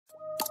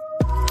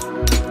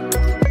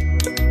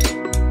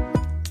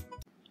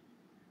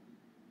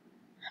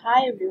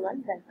Hi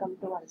everyone, welcome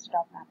to One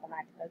Stop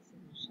Mathematical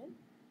Solution.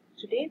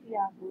 Today we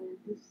are going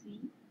to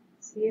see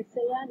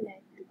CSIR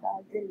NET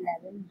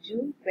 2011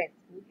 June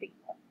question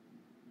paper.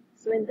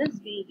 So in this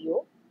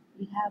video,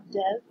 we have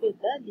dealt with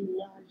the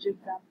linear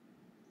algebra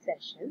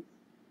sessions.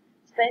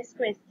 First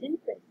question,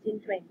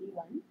 question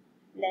 21.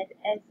 Let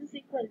S is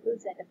equal to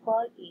Z of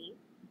all A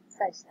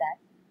such that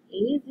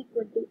A is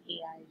equal to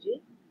Aij,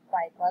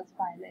 5 cross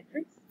 5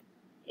 matrix.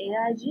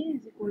 Aij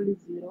is equal to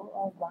 0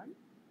 or 1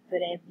 for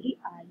every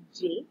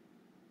ij.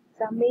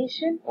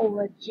 Summation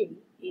over j,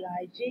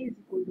 Aij is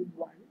equal to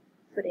 1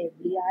 for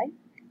every I,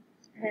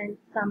 and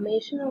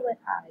summation over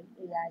I,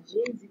 Aij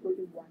is equal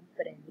to 1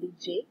 for every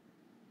j.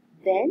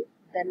 Then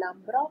the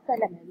number of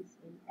elements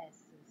in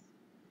S is.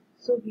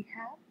 So we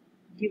have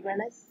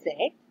given a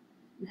set.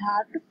 We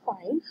have to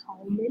find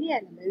how many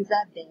elements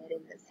are there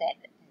in the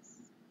set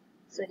S.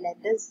 So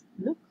let us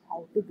look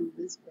how to do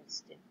this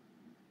question.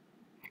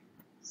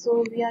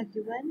 So we are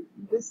given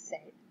this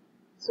set.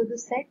 So the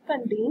set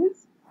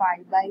contains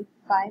 5 by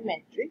 5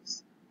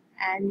 matrix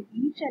and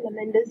each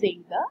element is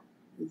either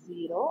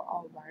 0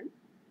 or 1.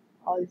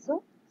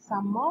 Also,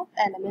 sum of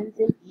elements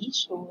in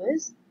each row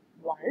is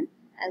 1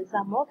 and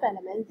sum of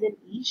elements in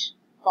each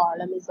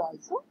column is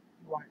also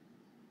 1.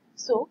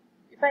 So,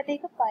 if I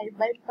take a 5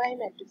 by 5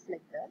 matrix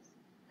like this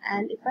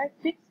and if I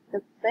fix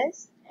the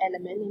first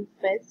element in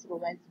first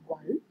row as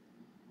 1,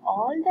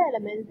 all the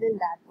elements in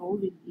that row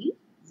will be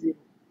 0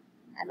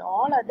 and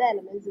all other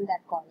elements in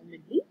that column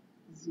will be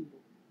 0.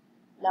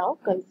 Now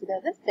consider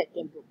the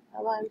second row.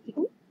 Now I am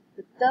taking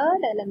the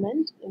third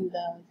element in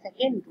the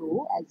second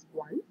row as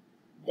 1.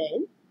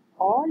 Then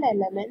all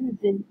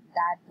elements in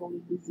that row will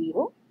be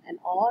 0 and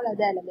all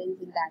other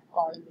elements in that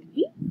column will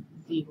be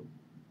 0.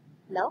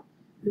 Now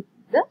look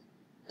at the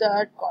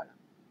third column.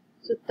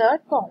 So third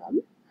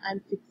column I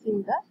am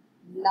fixing the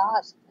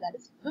last, that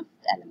is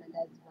fifth element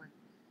as 1.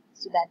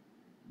 So that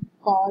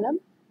column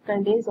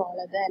contains all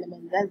other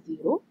elements as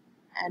 0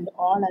 and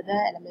all other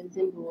elements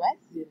in row as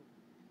 0.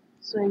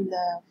 So in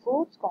the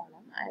fourth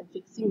column, I am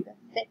fixing the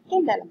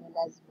second element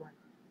as 1.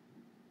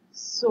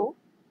 So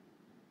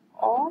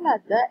all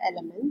other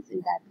elements in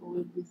that row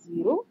will be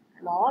 0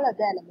 and all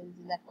other elements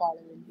in that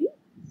column will be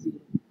 0.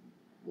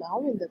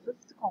 Now in the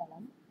fifth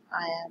column,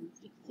 I am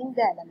fixing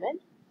the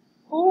element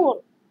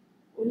 4.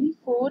 Only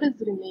 4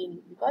 is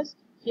remaining because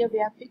here we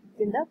have fixed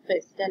in the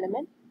first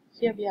element,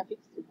 here we have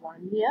fixed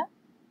 1 here,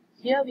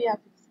 here we have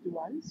fixed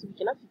 1, so we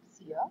cannot fix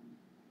here.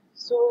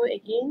 So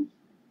again,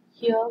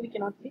 here we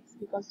cannot fix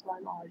because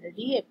 1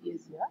 already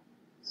appears here.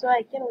 So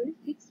I can only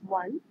fix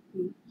 1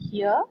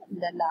 here in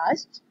the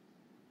last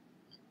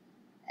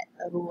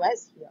row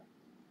as here.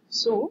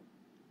 So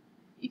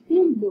if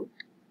you look,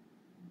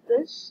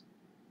 this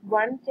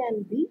 1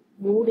 can be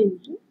moved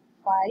into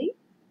 5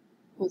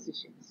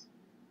 positions.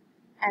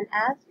 And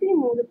as we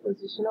move the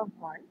position of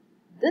 1,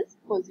 this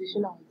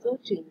position also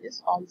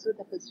changes. Also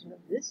the position of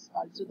this,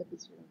 also the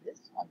position of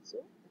this, also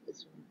the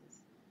position of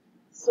this.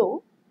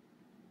 So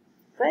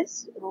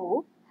first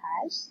row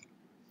has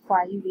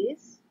 5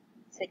 ways,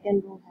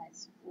 second row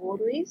has 4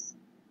 ways,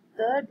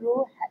 third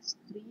row has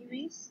 3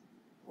 ways,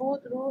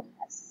 fourth row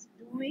has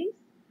 2 ways,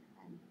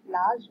 and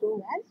last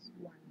row has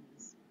 1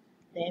 ways.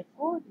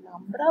 Therefore,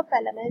 number of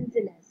elements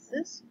in S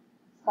is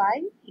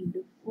 5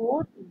 into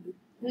 4 into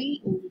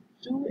 3 into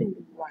 2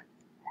 into 1.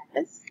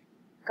 That is,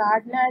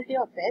 cardinality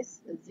of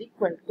S is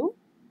equal to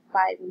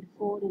 5 into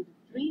 4 into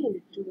 3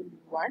 into 2 into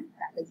 1.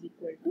 That is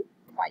equal to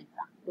 5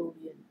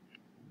 factorial.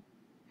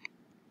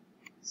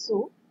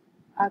 So,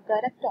 our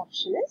correct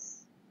option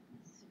is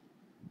C.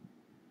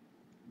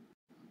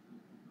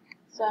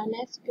 So, our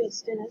next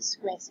question is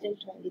question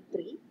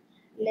 23.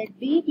 Let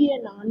B be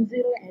a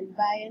non-zero n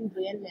by n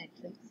real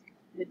matrix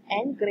with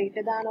n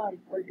greater than or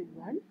equal to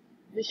 1.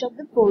 Which of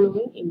the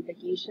following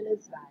implication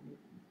is valid?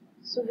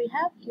 So, we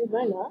have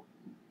given a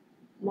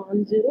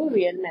non-zero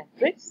real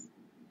matrix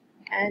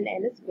and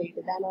n is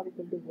greater than or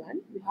equal to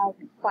 1. We have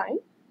to find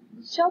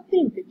which of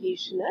the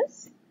implication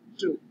is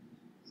true.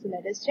 So,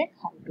 let us check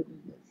how to do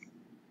this.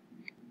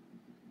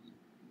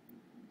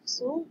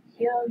 So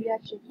here we are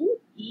checking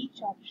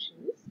each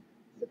options.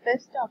 The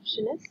first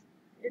option is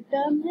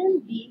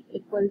determinant D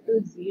equal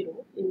to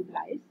 0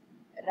 implies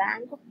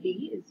rank of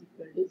D is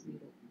equal to 0.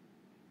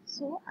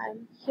 So I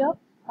am here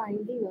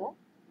finding a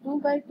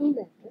 2 by 2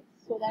 matrix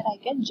so that I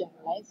can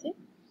generalize it.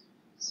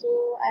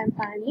 So I am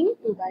finding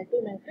 2 by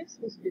 2 matrix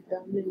whose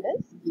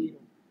determinant is 0.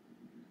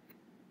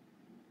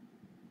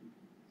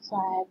 So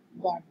I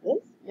have got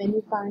this. When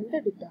you find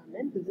the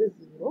determinant, this is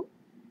 0.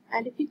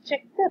 And if you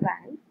check the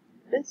rank,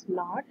 it is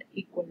not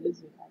equal to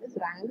 0. That is,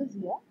 rank is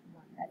here 1.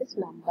 That is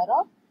number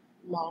of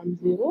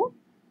non-zero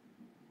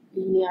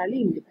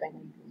linearly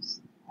independent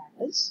rows.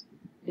 That is,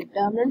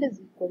 determinant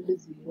is equal to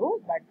 0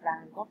 but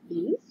rank of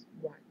D is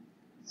 1.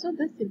 So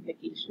this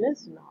implication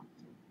is not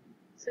true.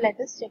 So let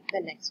us check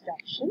the next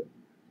option.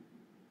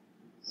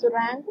 So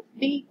rank of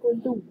D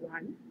equal to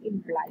 1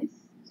 implies,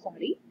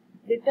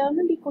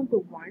 determinant equal to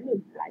 1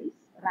 implies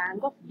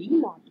rank of D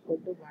not equal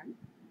to 1.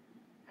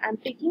 I am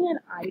taking an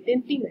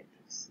identity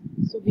matrix.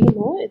 So we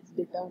know its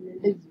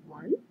determinant is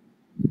 1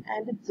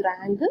 and its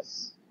rank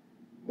is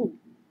 2.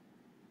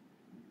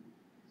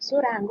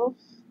 So rank of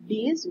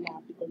B is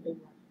not equal to 1.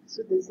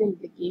 So this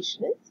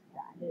implication is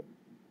valid.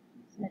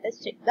 So let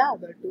us check the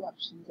other two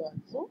options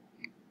also.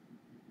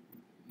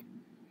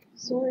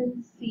 So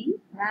in C,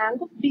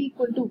 rank of B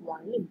equal to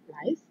 1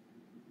 implies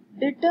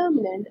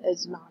determinant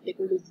is not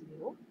equal to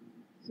 0.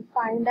 So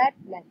find that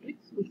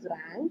matrix whose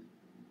rank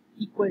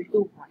equal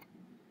to 1.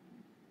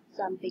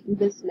 So I am taking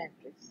this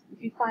matrix.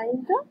 If you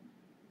find the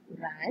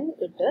rank,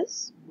 it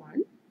is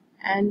 1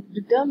 and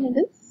determinant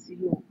is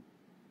 0.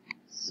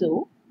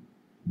 So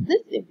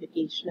this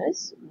implication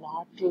is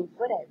not true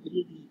for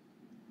every D.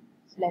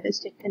 So let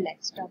us check the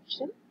next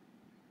option.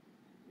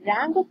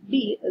 Rank of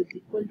B is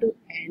equal to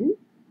n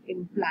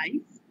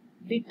implies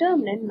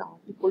determinant not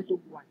equal to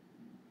 1.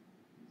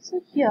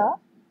 So here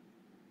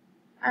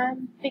I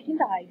am taking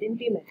the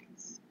identity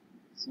matrix.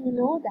 So you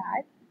know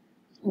that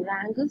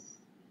rank is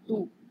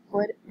 2.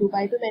 For 2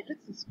 by 2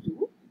 matrix is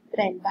 2. For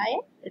n by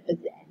n it is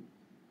n.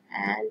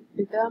 And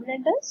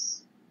determinant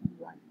is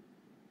 1.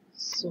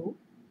 So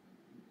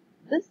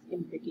this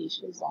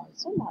implication is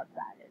also not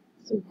valid.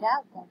 So we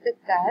have got the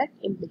correct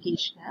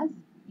implication as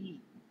B.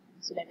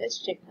 So let us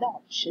check the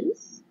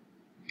options.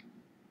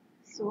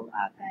 So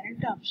our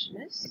correct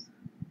option is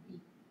B.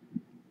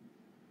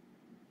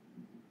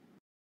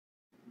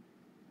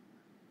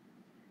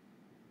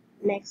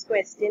 Next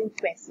question,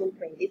 question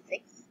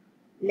 26.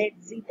 Let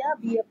zeta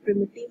be a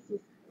primitive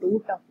fifth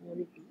root of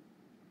unity.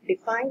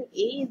 Define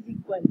A is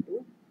equal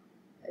to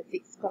a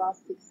 6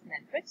 cross 6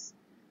 matrix.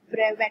 For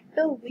a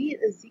vector V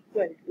is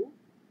equal to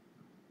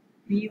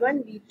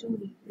V1, V2,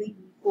 V3,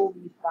 V4,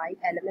 V5,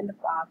 element of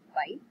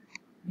R5.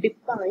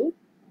 Define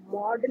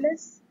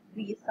modulus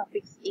V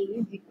suffix A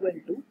is equal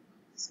to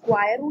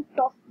square root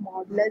of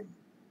modulus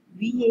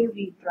VA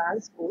V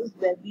transpose,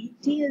 where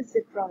VT is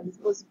the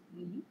transpose of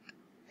V.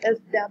 If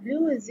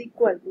W is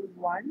equal to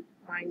 1,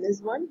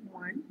 minus 1,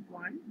 1,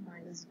 1,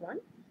 minus 1,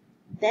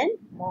 then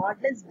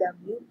modulus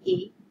WA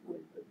equal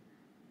to.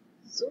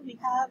 So we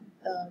have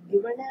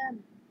given a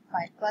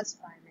 5 cross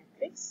 5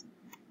 matrix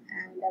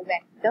and a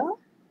vector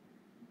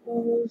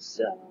whose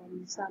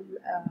some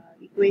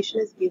equation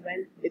is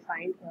given,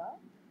 defined here.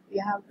 We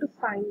have to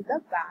find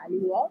the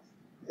value of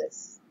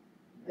this,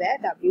 where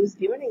W is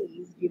given, A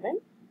is given,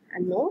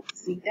 and note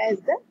zeta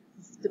is the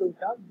fifth root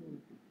of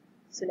unity.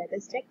 So let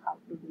us check how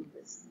to do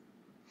this.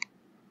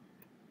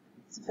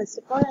 So first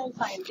of all, I am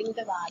finding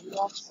the value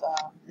of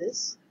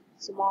this.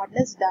 So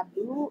modulus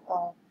W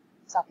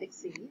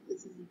suffix A,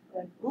 this is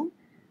equal to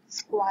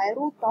square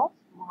root of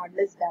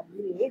modulus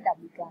WA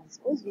W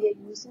transpose. We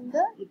are using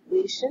the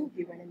equation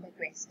given in the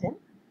question.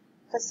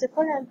 First of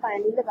all, I am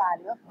finding the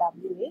value of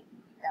WA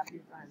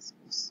W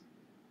transpose.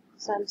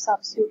 So I am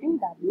substituting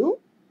WA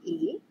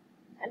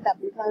and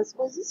W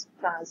transpose is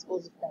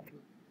transpose of W.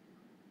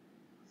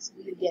 So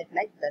we will get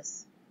like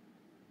this.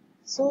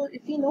 So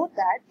if we note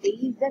that A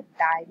is a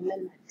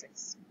diagonal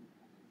matrix.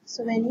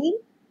 So when we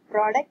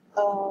product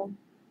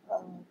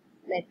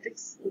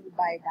matrix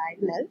by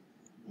diagonal,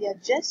 we are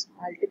just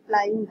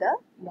multiplying the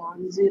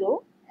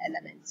non-zero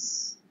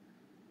elements.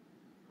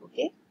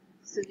 Okay,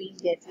 so we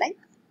get like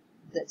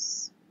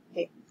this.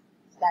 Okay,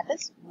 so that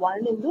is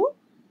 1 into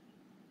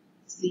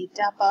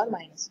zeta power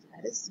minus 2.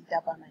 That is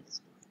zeta power minus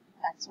 2.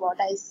 That's what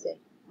I said.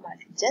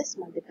 Just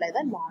multiply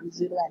the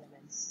non-zero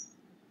elements.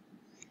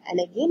 And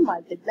again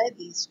multiply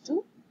these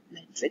two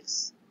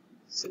matrix.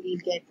 So we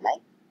get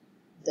like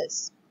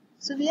this.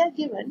 So we are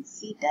given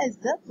zeta is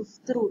the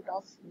fifth root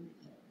of unity.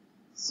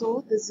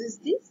 So this is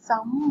the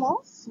sum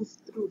of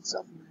fifth roots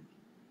of unity.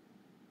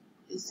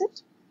 Is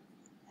it?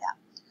 Yeah.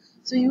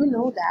 So you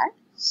know that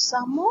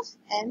sum of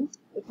nth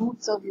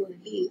roots of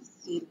unity is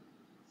 0.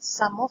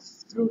 Sum of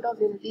fifth root of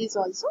unity is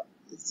also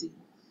 0.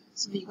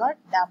 So we got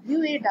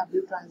WA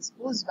W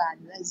transpose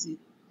value as 0.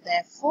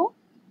 Therefore,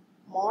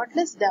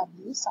 modulus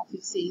W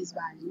suffix A's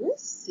value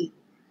is 0.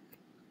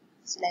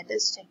 So let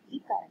us check the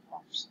correct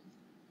option.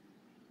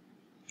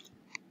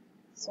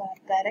 So our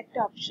correct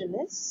option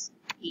is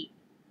A.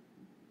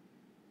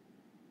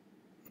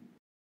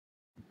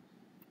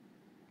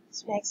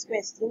 So next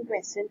question,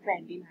 question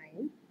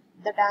 29.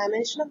 The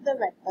dimension of the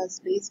vector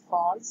space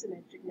for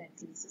symmetric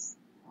matrices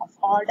of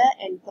order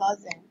n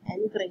cross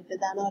n greater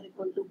than or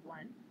equal to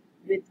 1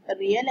 with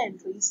real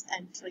entries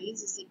and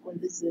trace is equal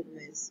to 0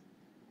 is.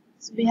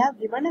 So we have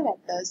given a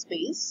vector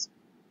space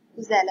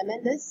whose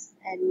element is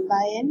n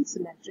by n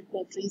symmetric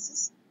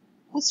matrices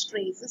whose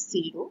trace is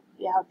 0.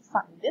 We have to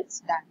find its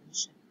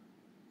dimension.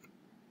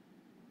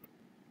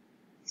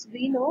 So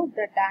we know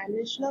the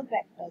dimension of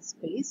vector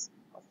space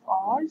of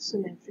all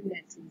symmetric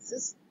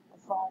matrices of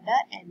order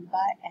n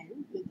by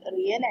n with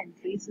real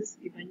entries is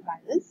given by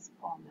this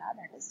formula,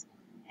 that is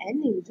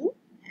n into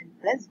n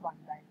plus 1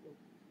 by 2.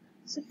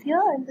 So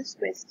here in this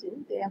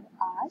question they have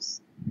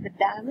asked the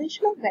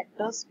dimension of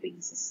vector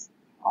spaces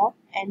of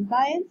n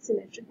by n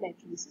symmetric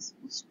matrices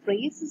whose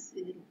trace is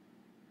 0.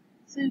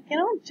 So you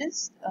cannot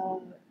just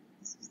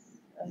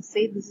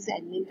say this is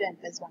n into n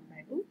plus 1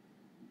 by 2. You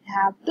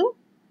have to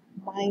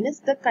minus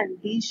the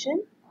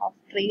condition of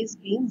trace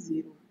being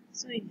 0.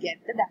 So we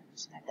get the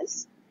dimension, that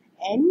is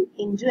n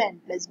into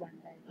n plus 1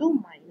 by 2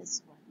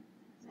 minus 1.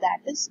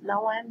 That is,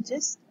 now I am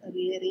just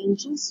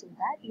rearranging so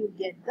that you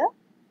get the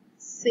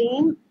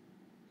same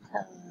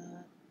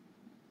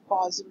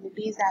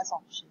possibilities as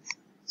options.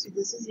 So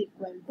this is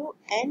equal to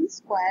n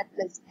square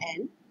plus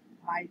n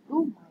by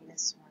 2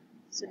 minus 1.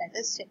 So let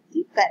us check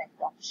the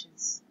correct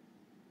options.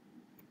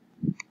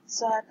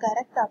 So our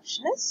correct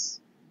option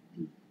is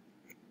B.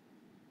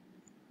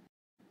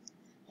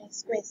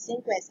 Next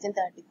question, question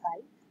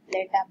 35.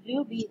 Let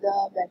W be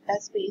the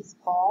vector space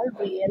called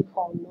real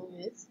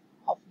polynomials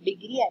of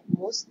degree at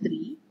most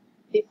 3.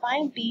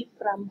 Define T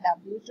from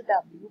W to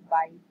W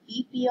by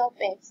Tp of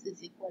x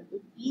is equal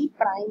to P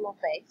prime of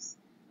x,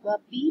 where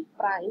P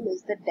prime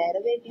is the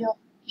derivative of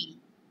P.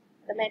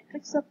 The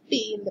matrix of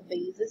T in the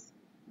base is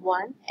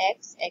 1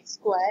 x, x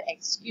square,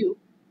 x cube,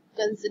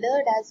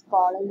 considered as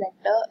column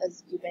vector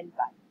is given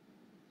by.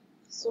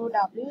 So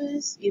W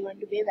is given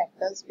to be a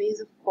vector space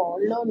of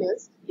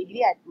polynomials,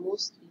 degree at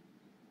most 3.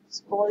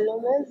 So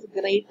polynomials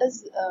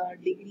greatest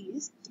degree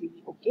is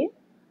 3, okay.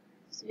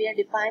 So we are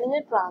defining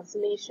a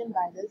transformation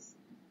by this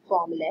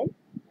formula.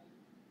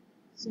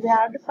 So we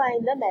have to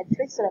find the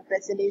matrix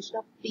representation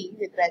of T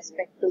with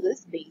respect to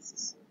this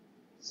basis.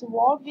 So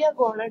what we are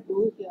going to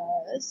do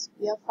here is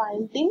we are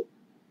finding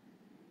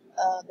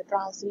the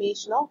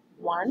transformation of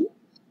 1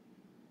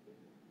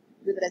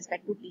 with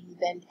respect to T,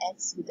 then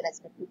x with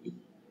respect to T,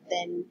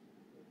 then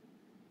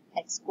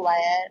x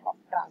square of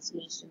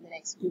transformation, then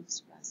x cubed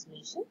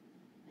transformation.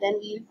 Then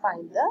we will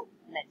find the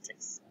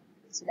matrix.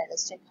 So let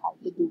us check how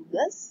to do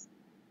this.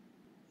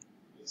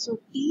 So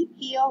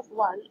P of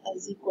 1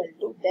 is equal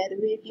to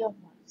derivative of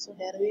 1. So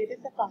derivative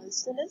of a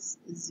constant is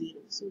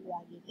 0. So we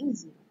are getting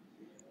 0.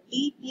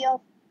 P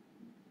of,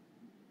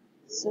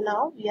 so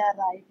now we are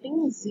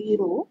writing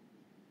 0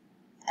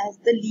 as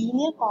the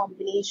linear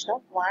combination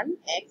of 1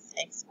 x,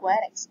 x square,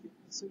 x cube.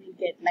 So we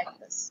get like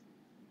this.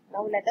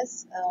 Now let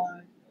us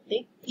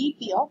take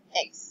P of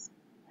x,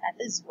 that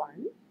is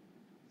 1.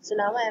 So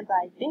now I am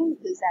writing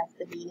this as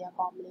the linear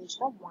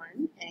combination of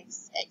 1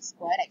 x, x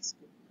square, x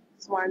cube.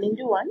 So 1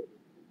 into 1,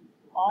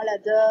 all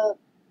other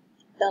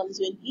terms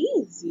will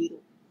be 0.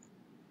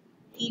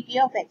 P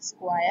of x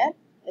square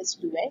is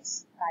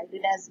 2x. Write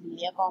it as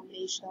linear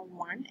combination of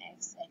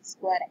 1x, x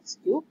square, x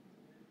cube.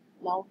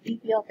 Now P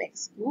of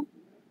x cube,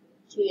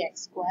 3x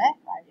square.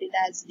 Write it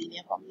as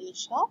linear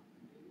combination of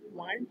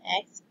 1x,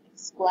 x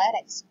square,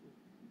 x cube.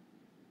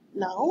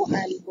 Now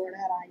I am going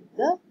to write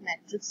the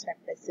matrix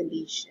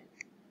representation.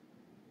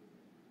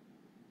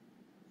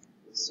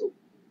 So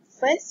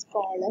first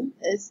column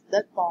is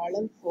the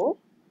column for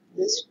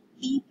this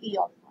P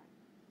of 1.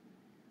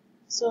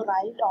 So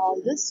write all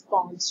these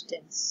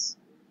constants.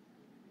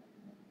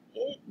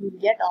 Okay, you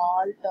get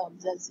all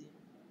terms as 0.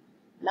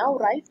 Now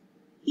write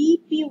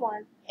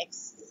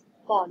P1x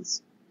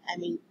constants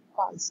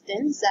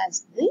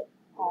as the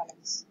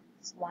columns.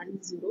 It's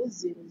 1, 0,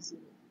 0,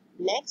 0.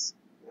 Next,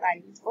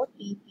 write it for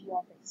P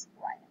of x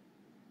square.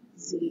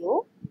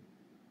 0.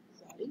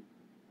 Sorry.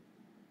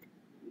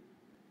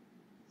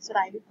 So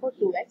write it for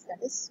 2x,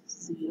 that is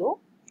 0.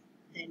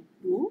 Then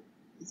 2,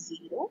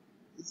 0,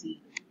 0.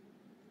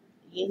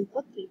 Again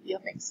for 3p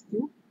of x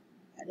cube,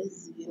 that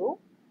is 0,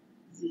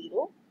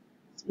 0,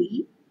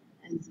 3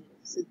 and 0.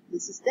 So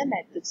this is the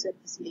matrix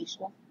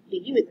representation of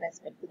T with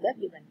respect to the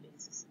given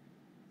basis.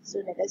 So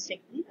let us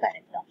check the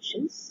correct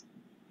options.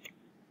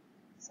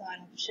 So our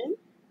option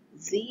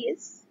Z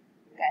is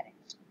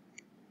correct.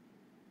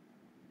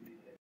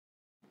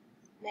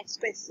 Next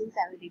question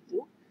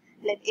 72.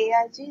 Let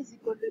Aij is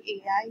equal to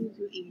Ai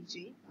into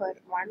Aj for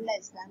 1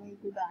 less than or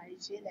equal to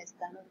Ij less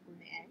than or equal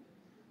to n,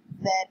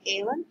 where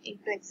A1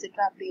 into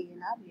etc. up to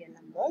An are real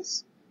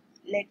numbers.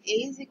 Let A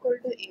is equal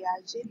to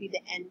Aij be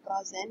the n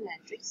cross n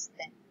matrix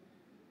then.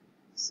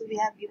 So we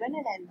have given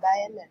an n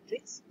by n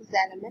matrix whose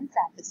element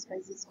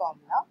satisfies this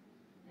formula.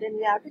 Then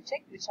we have to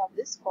check which of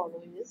this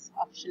following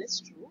option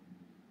is true.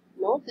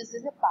 Note this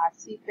is a part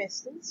C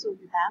question, so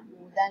you have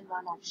more than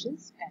one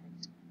options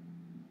correct.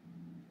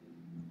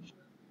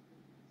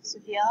 So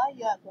here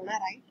you are going to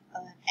write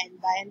n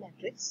by n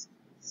matrix.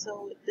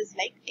 So it is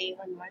like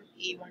A11,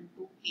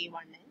 A12,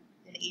 A1n,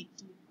 then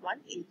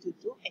A21,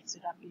 A22,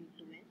 etc. up to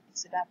A2n,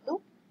 etc. up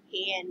to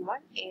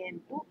AN1,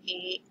 AN2,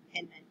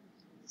 ANn.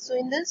 So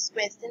in this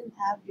question we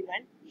have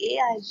given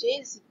Aij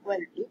is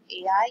equal to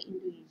Ai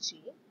into Aj.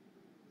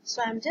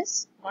 So I'm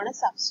just going to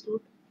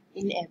substitute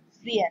in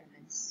every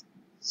elements.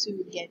 So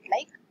you get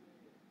like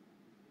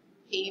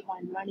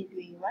A11 into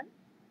A1,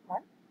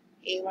 1,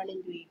 A1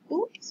 into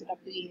A2, etc.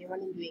 up to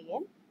A1 into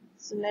An.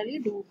 Similarly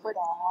do for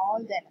all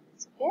the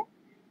elements, okay?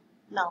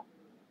 Now,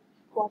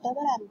 whatever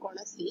I'm going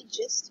to say,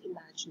 just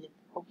imagine it,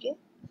 okay?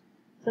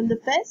 From the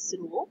first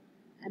row,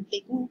 I'm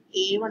taking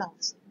A1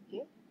 outside,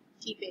 okay?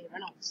 Keep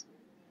A1 outside.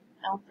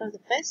 Now, from the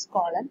first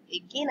column,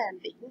 again I'm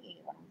taking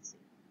A1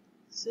 outside.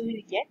 So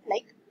you get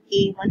like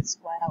A1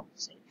 square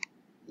outside.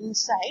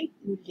 Inside,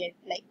 you get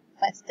like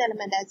first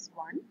element as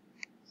 1,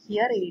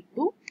 here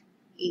A2,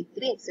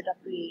 A3, etc.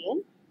 up to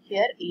An,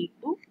 here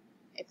A2,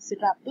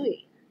 etc. up to An.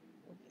 Okay.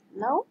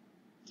 Now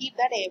keep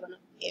that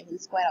a1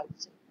 square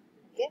outside.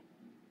 Okay.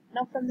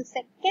 Now from the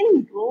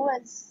second row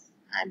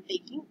I'm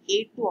taking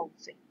a2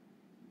 outside.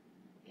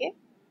 Okay.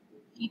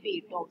 Keep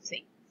a2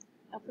 outside.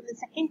 Now from the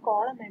second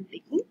column I'm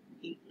taking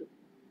a2.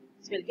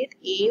 So we'll get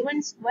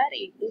a1 square,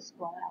 a2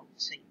 square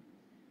outside.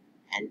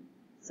 And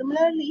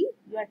similarly,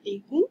 you are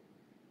taking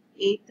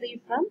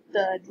a3 from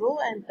third row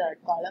and third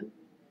column,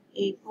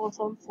 a4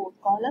 from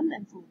fourth column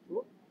and fourth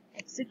row,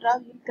 etc.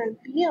 We will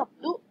continue up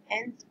to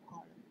nth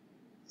column.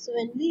 So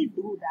when we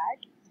do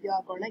that, we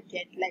are gonna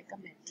get like a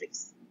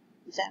matrix,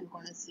 which I am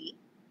gonna see.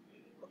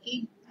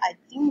 Okay, I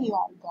think you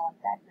all got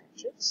that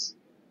matrix.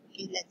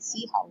 Okay, let's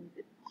see how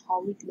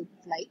it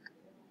looks like.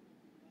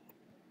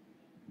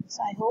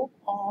 So I hope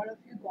all of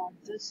you got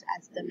this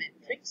as the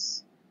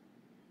matrix.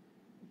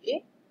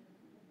 Okay.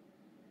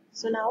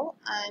 So now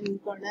I'm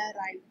gonna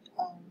write.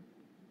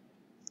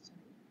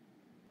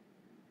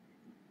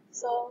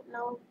 So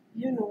now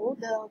you know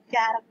the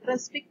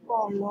characteristic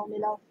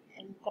polynomial of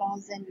n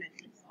cross n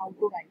matrix. How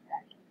to write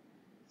that?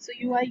 So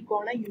you are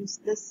gonna use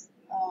this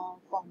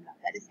formula,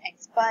 that is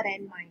x power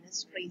n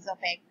minus trace of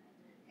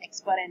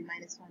x power n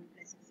minus 1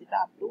 plus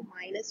etc. up to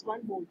minus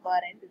 1 whole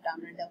power n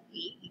determinant of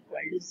a equal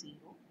to 0.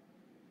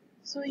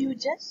 So you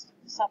just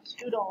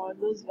substitute all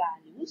those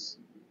values.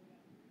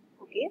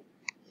 Okay,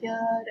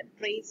 here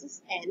trace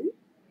is n.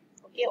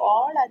 Okay,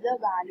 all other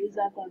values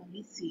are going to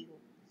be 0.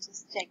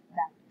 Just check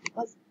that,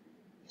 because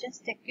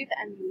just check it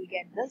and you will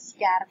get this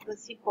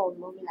characteristic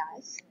polynomial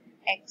as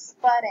x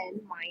power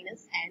n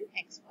minus n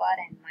x power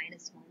n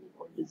minus 1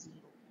 equal to 0.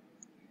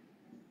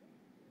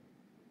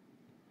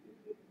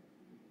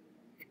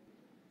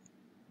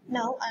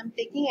 Now I am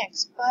taking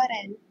x power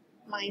n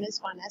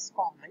minus 1 as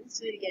common,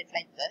 so we will get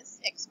like this: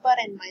 x power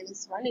n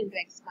minus 1 into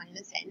x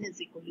minus n is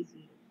equal to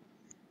 0.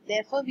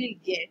 Therefore, we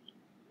will get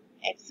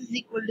x is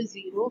equal to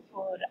 0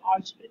 for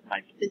algebraic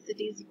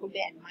multiplicity is equal to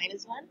n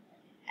minus 1,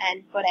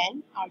 and for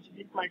n,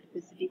 algebraic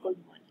multiplicity equal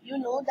to 1. You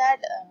know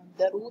that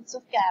the roots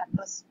of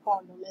characteristic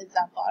polynomials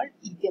are called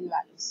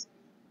eigenvalues.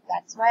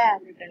 That's why I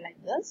have written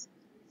like this.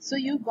 So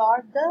you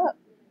got the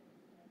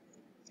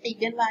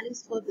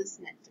eigenvalues for this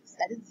matrix,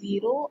 that is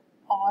 0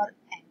 or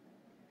n.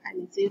 I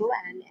mean 0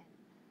 and n.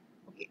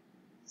 Okay.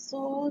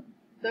 So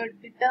the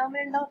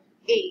determinant of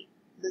A,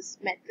 this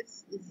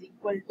matrix, is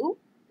equal to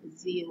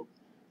 0.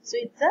 So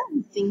it's a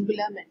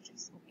singular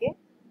matrix. Okay.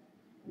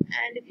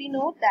 And if we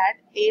note that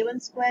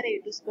a1 square,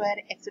 a2 square,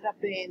 etc.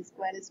 up to an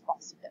square is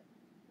positive.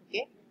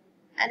 Okay.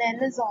 And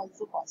n is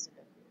also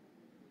positive.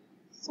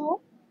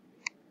 So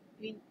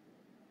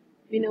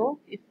we know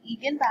if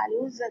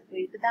eigenvalues are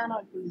greater than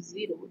or equal to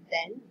 0,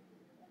 then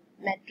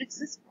matrix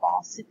is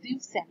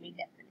positive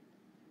semi-definite.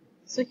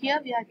 So here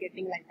we are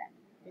getting like that,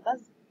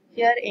 because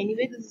here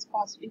anyway this is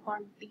positive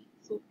quantity.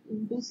 So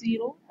into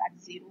 0,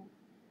 that's 0.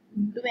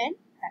 Into n,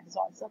 that is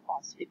also a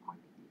positive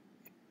quantity.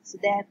 So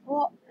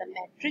therefore the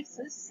matrix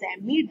is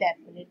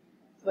semi-definite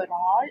for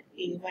all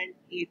a1,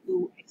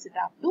 a2,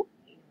 etc. up to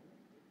a1.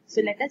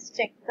 So let us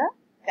check the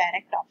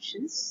correct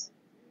options.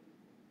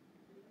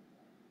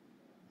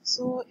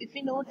 So if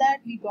we know that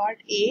we got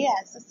A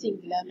as a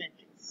singular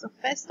matrix, so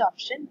first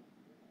option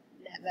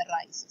never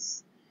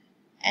rises.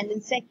 And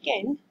in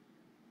second,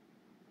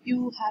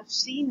 you have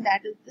seen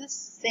that it is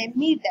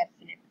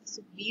semi-definite.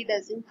 So B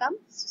doesn't come,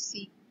 so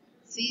C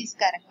is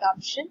correct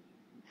option.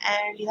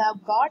 And you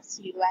have got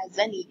 0 as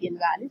an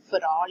eigenvalue for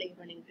all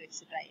a1 into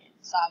etc. n.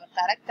 So our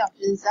correct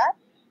options are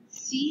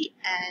C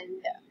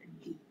and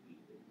D.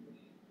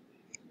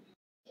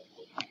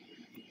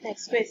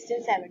 Next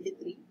question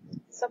 73.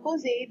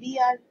 Suppose A, B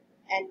are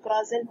n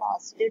cross n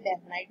positive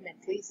definite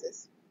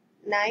matrices,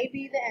 and I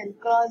be the n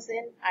cross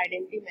n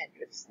identity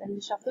matrix, then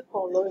which of the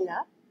following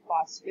are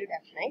positive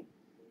definite?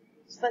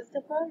 So first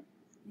of all,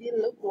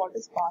 we'll look what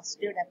is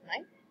positive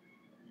definite.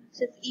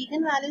 So if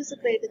eigenvalues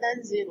are greater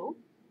than 0,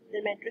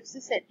 the matrix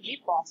is said to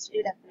be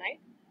positive definite.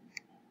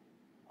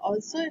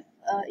 Also, if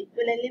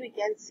equivalently we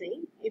can say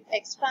if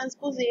x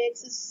transpose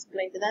Ax is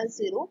greater than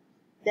 0,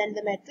 then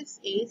the matrix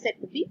A is said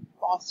to be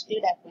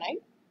positive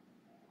definite.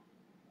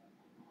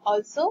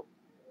 Also,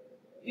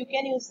 you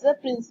can use the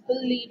principal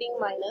leading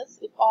minors.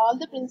 If all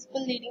the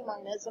principal leading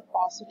minors are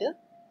positive,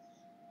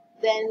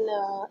 then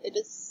it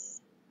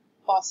is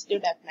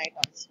positive definite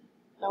also.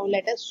 Now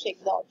let us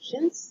check the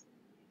options.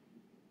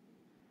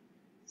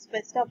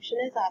 First option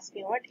is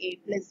asking about A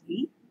plus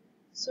B.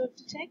 So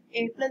to check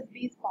A plus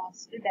B is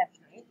positive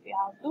definite, we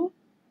have to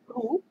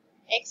prove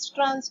x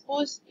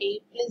transpose A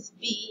plus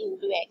B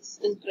into x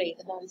is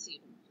greater than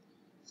 0.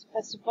 So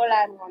first of all,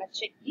 I am going to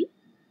check the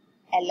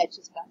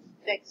LHS term.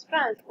 So x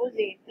transpose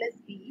A plus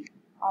B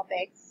of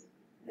x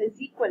is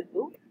equal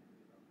to,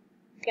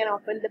 you can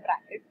open the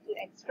bracket, so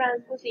x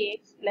transpose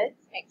AX plus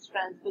x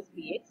transpose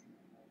BX.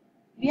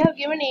 We have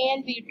given A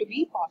and B to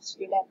be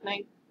positive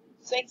definite.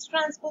 So x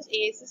transpose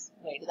AX is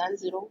greater than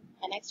 0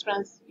 and x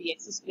transpose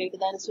BX is greater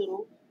than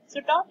 0. So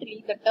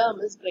totally the term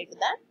is greater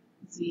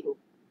than 0.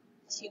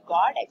 So you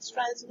got x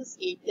transpose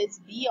A plus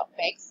B of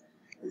x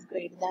is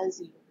greater than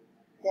 0.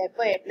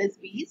 Therefore A plus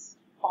B is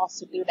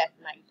positive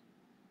definite.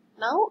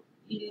 Now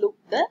we look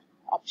the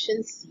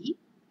option C,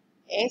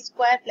 a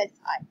square plus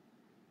I.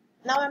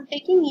 Now I am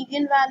taking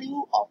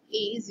eigenvalue of a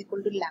is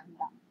equal to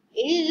lambda. A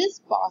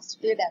is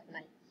positive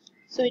definite,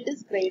 so it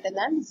is greater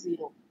than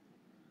 0.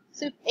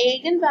 So if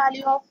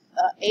eigenvalue of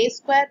a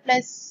square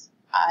plus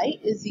I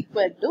is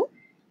equal to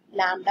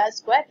lambda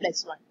square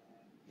plus 1.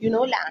 You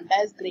know lambda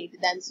is greater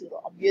than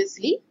 0.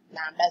 Obviously,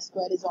 lambda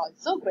square is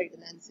also greater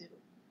than 0.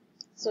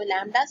 So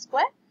lambda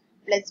square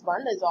plus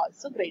 1 is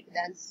also greater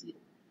than 0.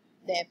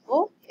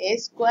 Therefore, a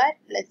square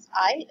plus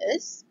I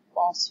is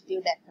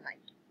positive definite.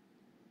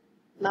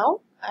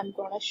 Now, I am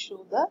going to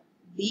show the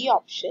B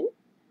option.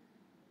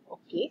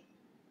 Okay.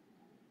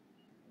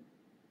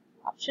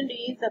 Option D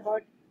is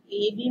about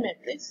AB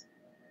matrix.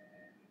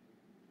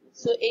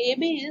 So,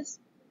 AB is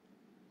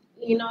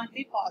need not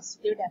be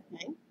positive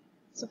definite.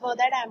 So, for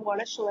that I am going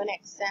to show an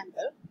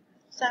example.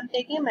 So, I am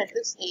taking a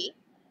matrix A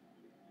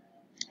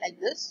like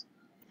this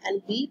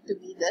and B to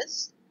be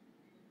this.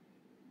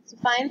 So,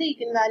 find the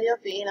eigenvalue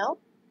of A now.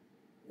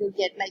 You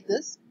get like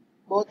this.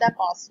 Both are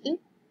positive.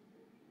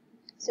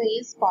 So, A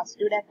is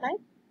positive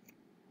definite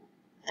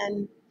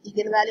and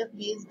eigenvalue of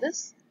B is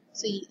this.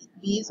 So,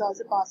 B is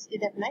also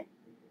positive definite.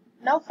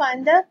 Now,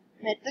 find the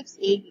matrix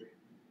AB.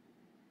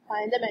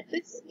 Find the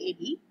matrix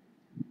AB.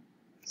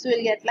 So,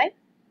 we'll get like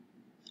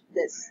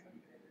this.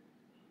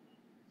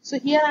 So,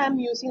 here I am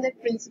using the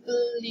principal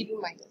leading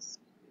minus.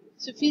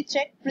 So, if we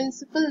check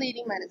principal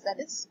leading minus, that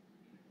is,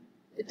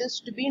 it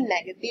is to be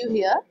negative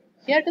here.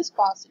 Here it is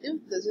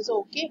positive. This is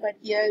okay, but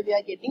here we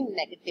are getting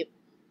negative.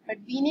 But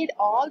we need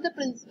all the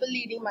principal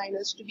leading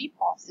minus to be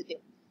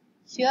positive.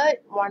 Here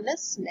one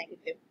is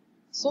negative.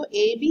 So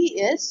AB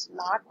is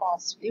not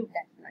positive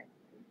definite.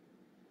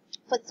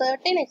 For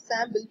certain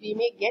example, we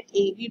may get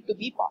AB to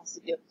be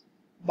positive.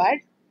 But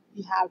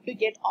we have to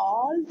get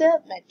all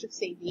the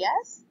matrix AB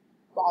as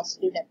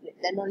positive definite.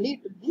 Then only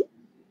it will be,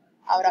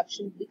 our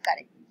option will be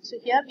correct. So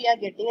here we are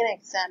getting an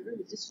example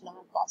which is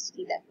not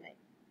positive definite.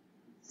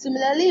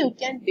 Similarly, you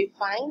can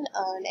define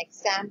an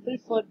example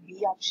for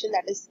B option,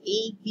 that is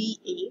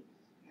ABA.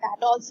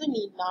 That also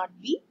need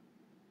not be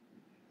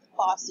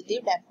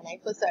positive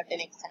definite for certain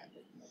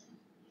example.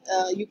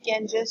 You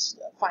can just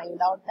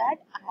find out that.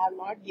 I have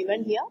not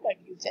given here, but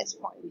you just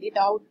find it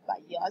out by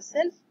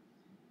yourself.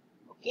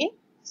 Okay.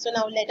 So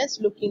now let us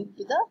look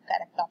into the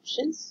correct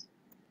options.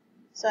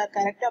 So our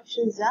correct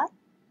options are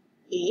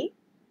A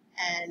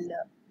and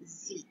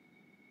Z.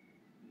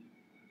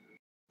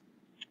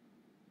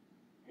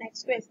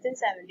 Next question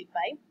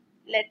 75.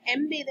 Let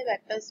M be the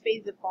vector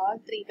space of all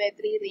 3 by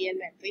 3 real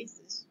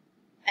matrices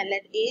and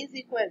let A is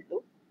equal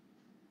to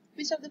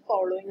which of the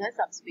following are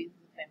subspaces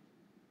of M.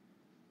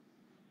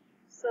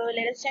 So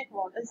let us check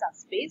what is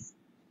subspace.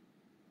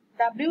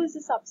 W is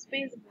a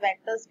subspace of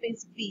vector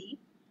space B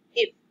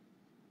if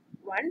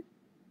 1.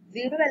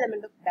 0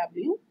 element of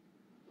W,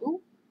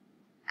 2.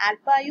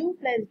 Alpha U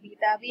plus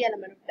beta V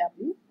element of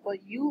W for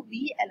U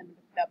V element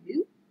of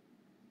W,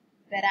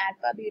 where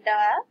alpha beta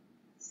are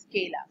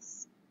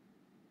scalars.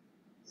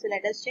 So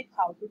let us check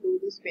how to do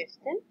this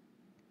question.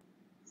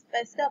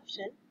 First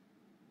option,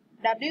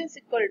 W is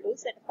equal to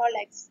set of all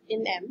x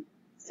in M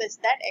such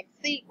that x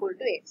is equal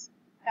to x.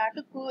 We have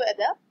to prove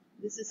whether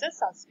this is a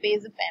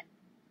subspace of M.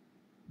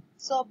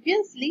 So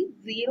obviously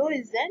 0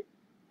 is an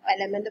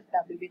element of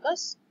W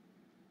because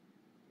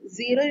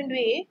 0 into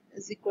A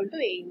is equal to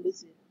A into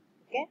 0.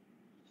 Okay.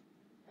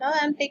 Now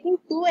I am taking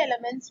two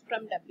elements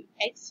from W,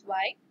 x,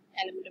 y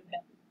element of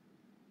W.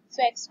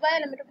 So xy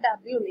element of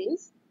W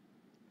means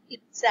it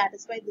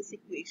satisfies this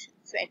equation.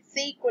 So xa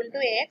equal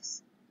to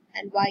ax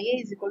and ya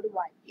is equal to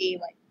y,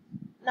 ay.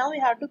 Now we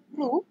have to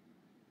prove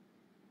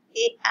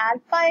a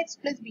alpha x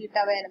plus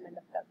beta y element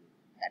of W.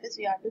 That is,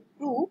 we have to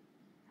prove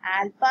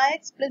alpha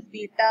x plus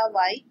beta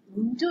y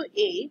into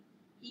A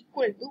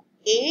equal to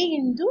A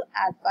into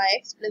alpha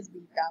x plus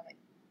beta y.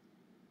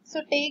 So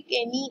take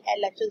any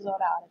LHS or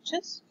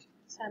RHS.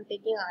 So I am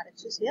taking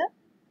RHS here.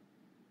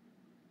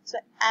 So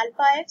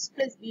alpha x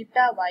plus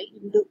beta y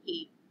into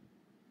A.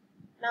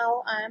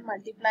 Now I am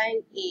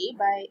multiplying A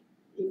by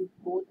in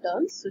both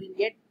terms. So we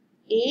get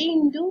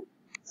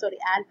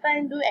alpha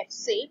into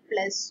xa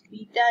plus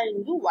beta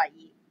into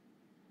ya.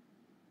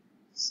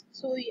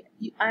 So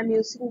I am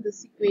using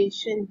this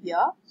equation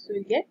here. So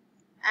we get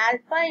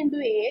alpha into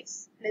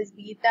ax plus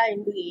beta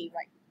into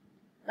ay.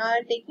 Now I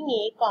am taking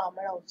A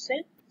common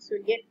outside. So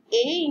we get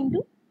A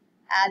into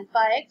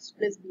alpha x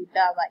plus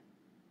beta y.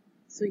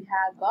 So we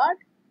have got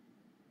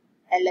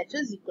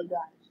LHS equal to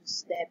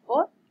RHS.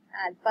 Therefore,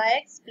 alpha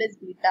x plus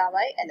beta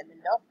y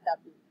element of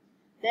W.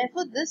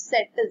 Therefore, this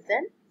set is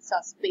an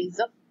subspace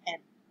of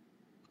M.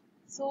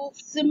 So,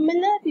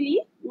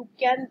 similarly, you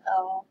can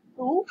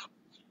prove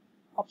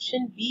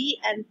option B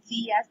and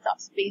C as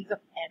subspace of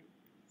M.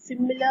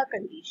 Similar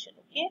condition,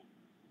 okay?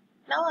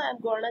 Now, I am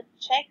going to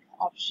check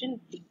option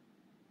D.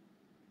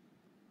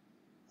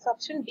 So,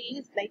 option D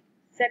is like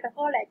set of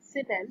all x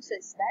in M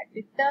such that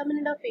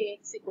determinant of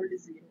Ax equal to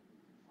 0.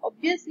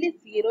 Obviously,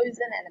 0 is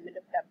an element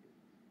of W.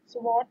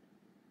 So, what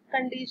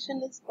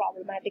condition is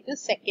problematic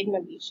is second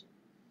condition.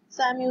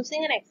 So, I am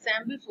using an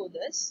example for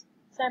this.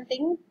 So, So I'm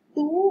taking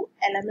two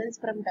elements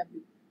from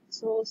W.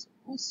 So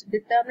whose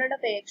determinant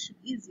of Ax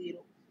should be 0.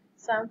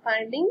 So I'm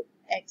finding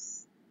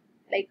X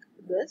like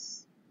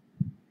this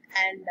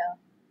and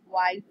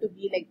Y to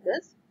be like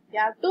this.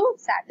 You have to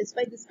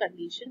satisfy this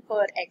condition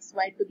for X,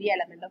 Y to be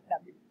element of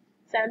W.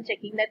 So I'm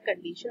checking that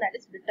condition, that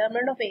is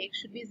determinant of Ax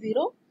should be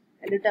 0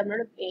 and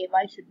determinant of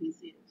Ay should be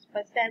 0. So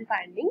first I'm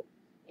finding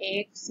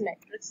Ax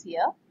matrix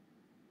here.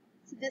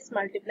 So just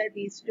multiply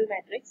these two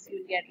matrices, you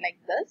will get like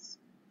this.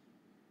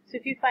 So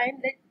if you find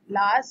that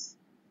last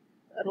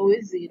row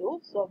is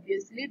 0, so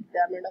obviously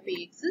determinant of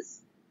Ax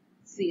is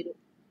 0.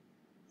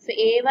 So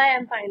Ay I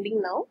am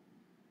finding now.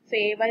 So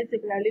Ay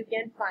similarly you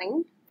can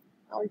find.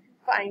 Now if you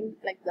find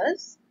like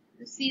this,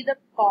 you see the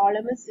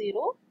column is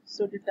 0,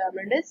 so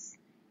determinant is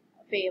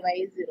of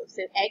Ay is 0.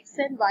 So X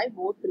and Y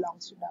both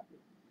belongs to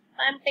W.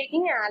 I am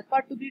taking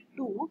alpha to be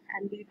 2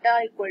 and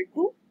beta equal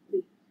to 3.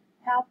 You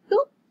have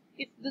to,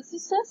 if this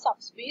is a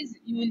subspace,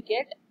 you will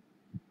get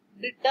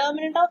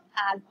determinant of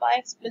alpha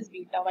x plus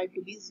beta y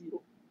to be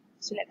 0.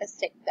 So let us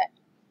check that.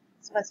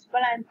 So first of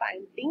all I am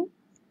finding,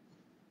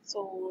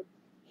 so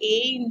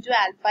A into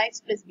alpha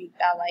x plus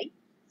beta y.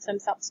 So I am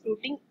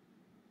substituting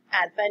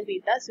alpha and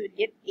beta, so we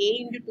get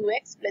A into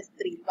 2x plus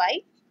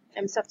 3y. I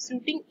am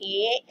substituting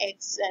A,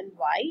 x and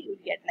y, you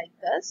will get like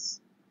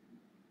this.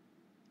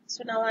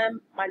 So now I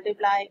am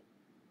multiply,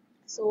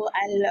 so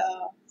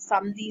I'll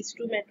sum these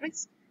two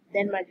matrices,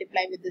 then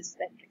multiply with this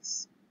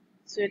matrix.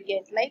 So you'll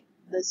get like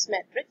this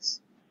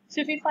matrix.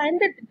 So if you find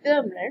the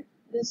determinant,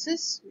 this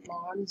is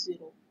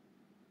non-zero.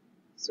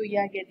 So you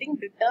are getting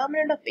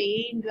determinant of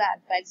A into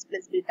alpha x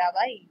plus beta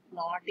y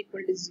not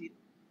equal to 0.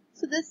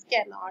 So this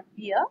cannot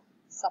be a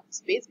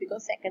subspace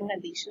because second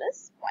condition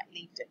is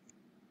violated.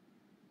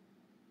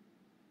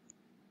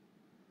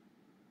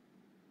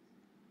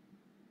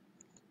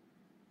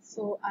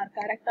 So our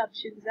correct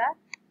options are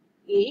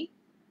A,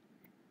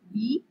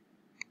 B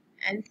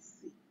and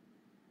C.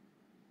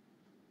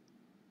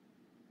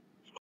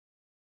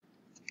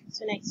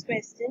 So next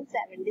question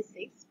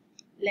 76.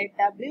 Let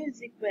W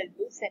is equal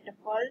to set of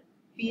all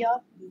P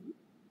of B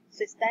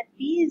such that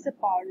P is a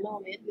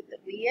polynomial with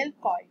real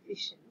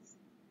coefficients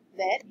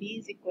where B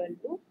is equal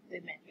to the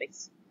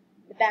matrix.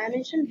 The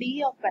dimension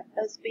D of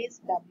vector space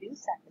W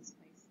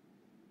satisfies.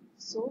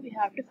 So we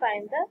have to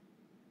find the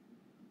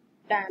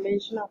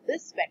dimension of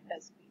this vector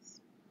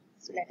space.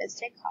 So let us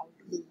check how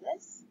to do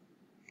this.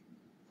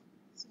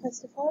 So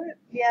first of all,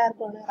 we are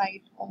going to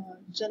write a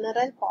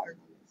general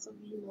polynomial. So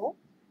we know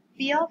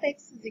P of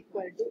x is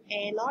equal to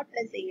a0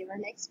 plus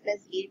a1x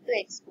plus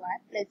a2x square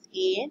plus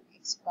an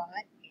x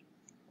power n.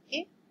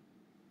 Okay.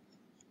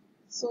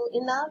 So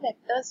in our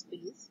vector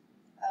space,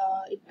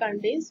 it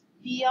contains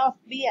P of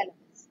B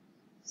elements.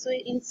 So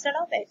instead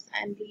of x,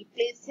 I am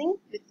replacing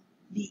with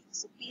B.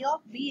 So P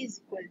of B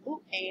is equal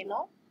to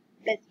a0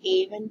 plus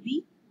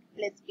a1b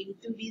plus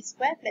a2b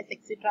square plus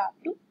etc. up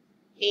to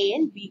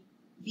an b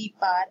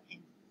power n.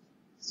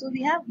 So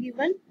we have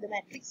given the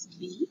matrix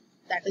B,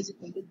 that is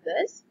equal to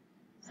this.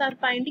 So I'm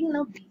finding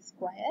now B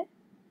square.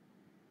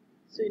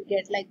 So you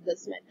get like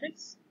this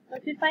matrix. Now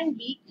if you find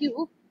B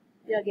cube,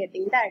 you are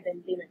getting the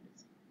identity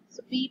matrix.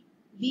 So B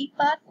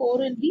power 4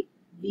 will be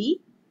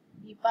B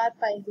power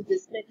 5 will be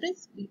this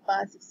matrix, B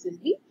power 6 will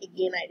be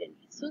again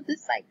identity. So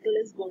this cycle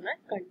is going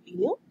to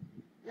continue.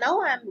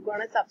 Now I am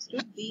going to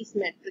substitute these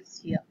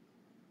matrices here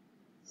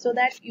so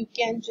that you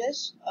can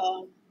just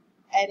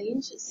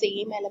arrange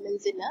same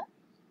elements in a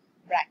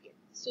bracket.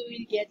 So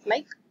we'll get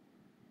like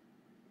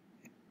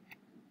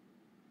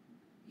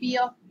P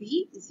of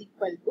B is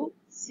equal to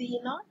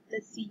C0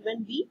 plus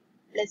C1B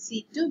plus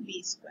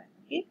C2B square.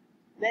 Okay,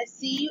 where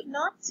C0,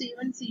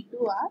 C1,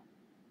 C2 are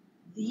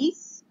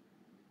these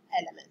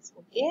elements.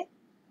 Okay,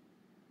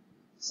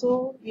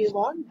 so we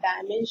want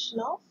dimension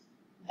of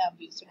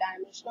W. So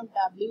dimension of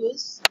W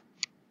is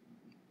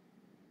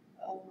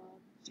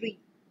 3.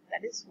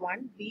 That is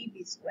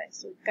 1B square.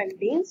 So it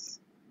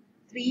contains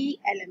 3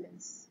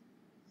 elements.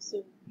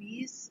 So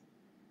these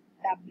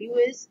W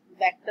is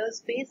vector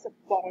space of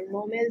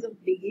polynomials of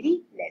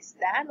degree less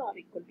than or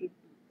equal to 2.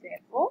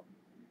 Therefore,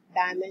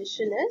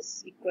 dimension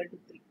is equal to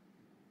 3.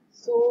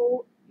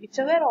 So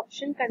whichever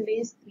option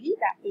contains 3,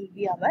 that will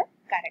be our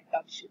correct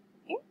option.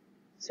 Okay.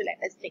 So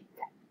let us take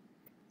that.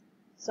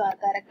 So our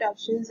correct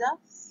options are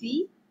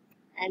C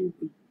and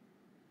D.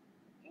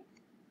 Okay.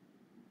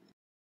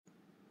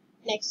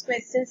 Next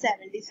question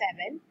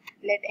 77.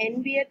 Let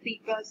N be a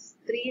 3 cross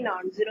 3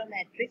 non-zero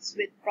matrix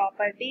with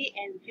property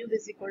N cube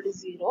is equal to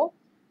 0.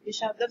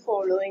 Which of the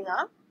following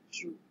are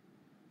true?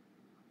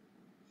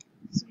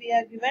 So we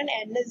are given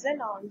N is a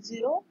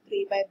non-zero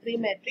 3 by 3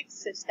 matrix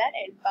such that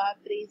N power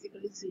 3 is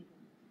equal to 0.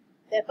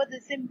 Therefore,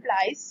 this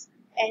implies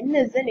N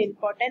is an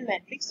nilpotent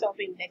matrix of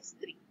index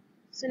 3.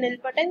 So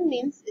nilpotent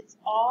means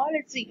all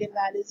its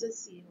eigenvalues are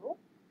 0.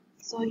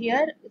 So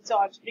here its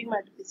algebraic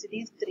multiplicity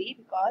is 3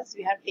 because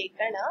we have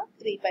taken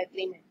a 3 by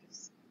 3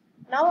 matrix.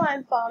 Now I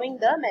am forming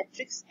the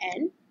matrix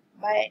N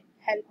by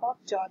help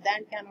of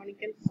Jordan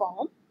canonical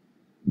form.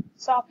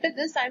 So after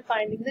this I am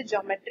finding the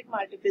geometric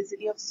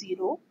multiplicity of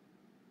 0.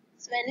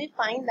 So when we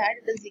find that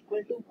it is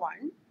equal to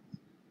 1,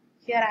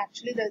 here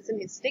actually there is a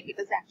mistake, it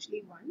is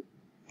actually 1.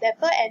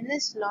 Therefore, n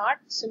is not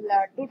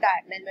similar to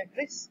diagonal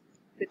matrix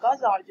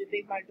because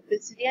algebraic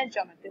multiplicity and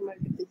geometric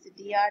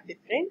multiplicity are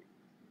different.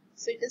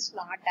 So it is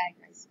not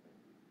diagonalizable.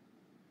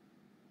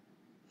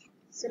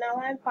 So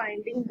now I am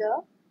finding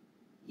the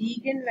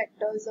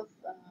eigenvectors of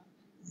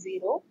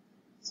 0.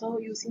 So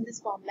using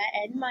this formula,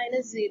 n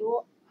minus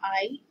 0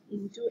 I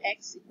into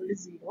x equal to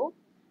 0.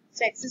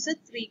 So x is a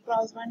 3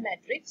 cross 1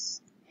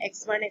 matrix,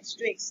 x1,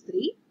 x2,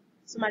 x3.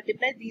 So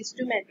multiply these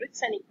two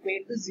matrices and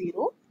equate to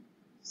 0.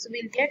 So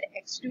we'll get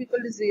x2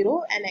 equal to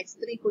 0 and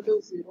x3 equal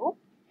to 0.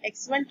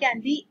 x1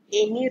 can be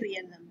any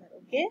real number,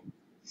 okay?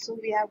 So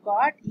we have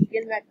got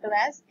eigenvector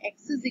as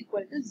x is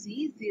equal to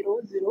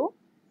z0, 0,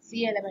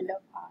 c element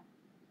of R.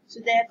 So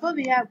therefore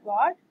we have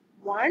got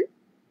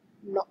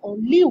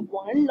only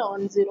one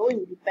non-zero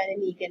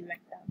independent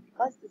eigenvector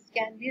because this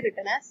can be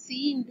written as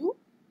c into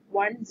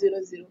 1,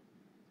 0, 0.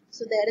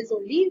 So there is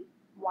only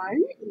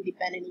one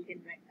independent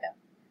eigenvector.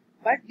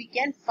 But we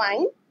can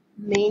find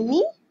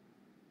many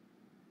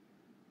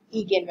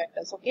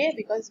eigenvectors, okay?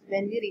 Because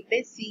when we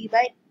replace c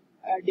by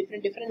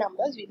different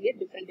numbers, we get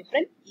different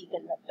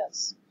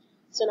eigenvectors.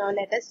 So now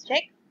let us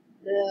check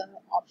the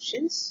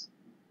options.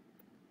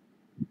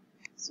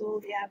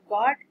 So we have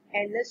got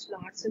n is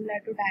not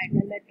similar to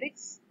diagonal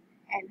matrix,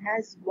 n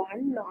has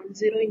one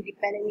non-zero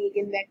independent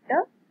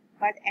eigenvector,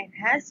 but n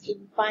has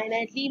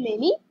infinitely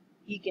many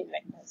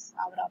eigenvectors.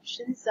 Our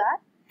options are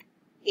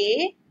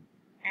A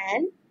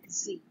and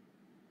C.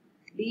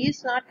 D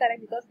is not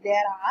correct because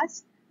there are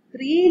 3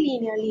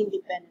 linearly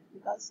independent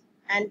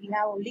and we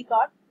have only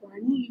got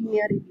 1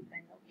 linear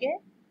independent, okay?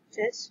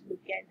 Just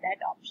look at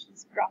that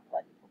options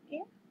properly,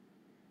 okay?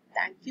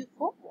 Thank you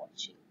for